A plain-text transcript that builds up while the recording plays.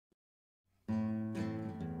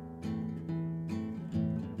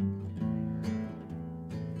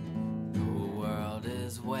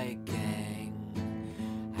waking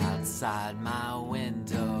outside my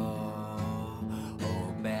window.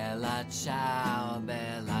 Oh, bella ciao,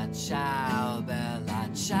 bella ciao, bella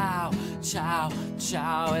ciao, ciao,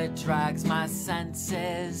 ciao. It drags my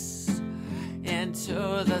senses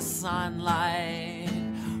into the sunlight,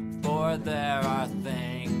 for there are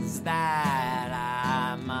things that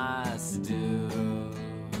I must do.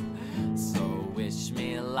 So wish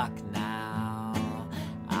me luck now,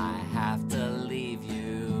 I have to leave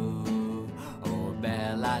you. Oh,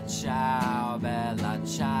 bella ciao, bella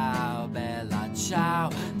ciao, bella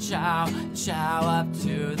ciao, ciao, ciao. Up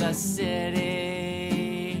to the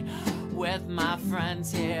city with my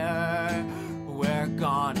friends here. We're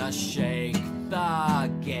gonna shake the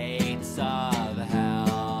gates of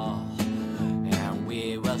hell, and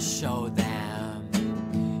we will show them,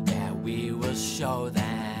 yeah, we will show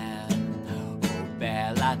them. Oh,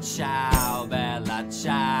 bella ciao, bella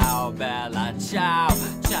ciao, bella ciao,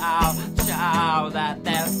 ciao, ciao. That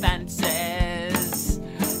their fences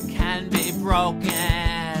can be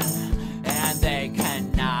broken, and they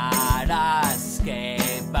cannot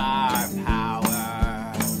escape our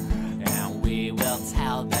power. And we will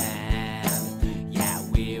tell them, yeah,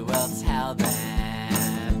 we will tell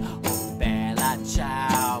them. Oh, bella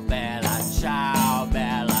ciao, bella ciao,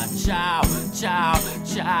 bella ciao, ciao,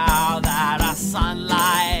 ciao. That our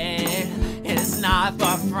sunlight is not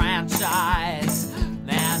for franchise,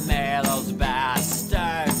 and may those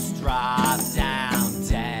bastards drop down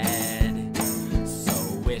dead. So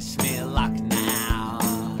wish me luck now,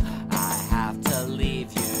 I have to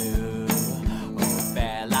leave you. Oh,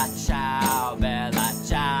 bella ciao, bella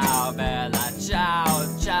ciao, bella ciao,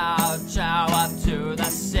 ciao, ciao. Up to the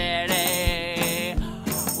city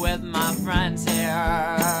with my friends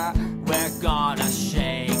here. We're gonna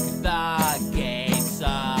shake the gates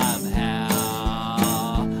of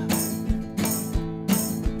hell.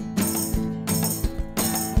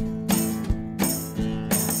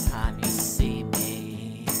 Next time you see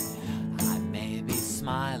me, I may be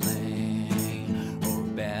smiling. Oh,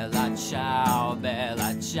 bella ciao,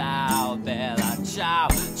 bella ciao, bella ciao,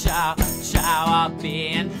 ciao, ciao. I'll be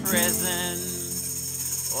in prison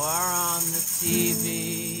or on the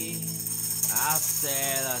TV. I'll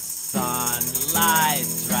say the sunlight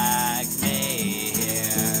dragged me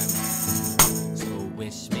here. So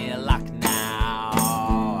wish me luck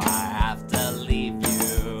now, I have to leave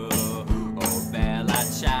you. Oh, bella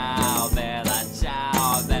ciao, bella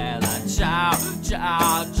ciao, bella ciao,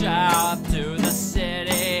 ciao, ciao. Up to the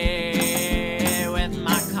city with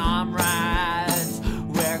my comrades.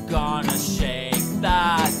 We're gonna shake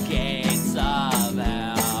the gates of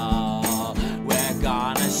hell. We're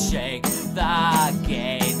gonna shake the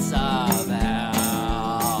gates of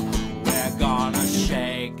hell. We're gonna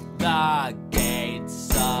shake the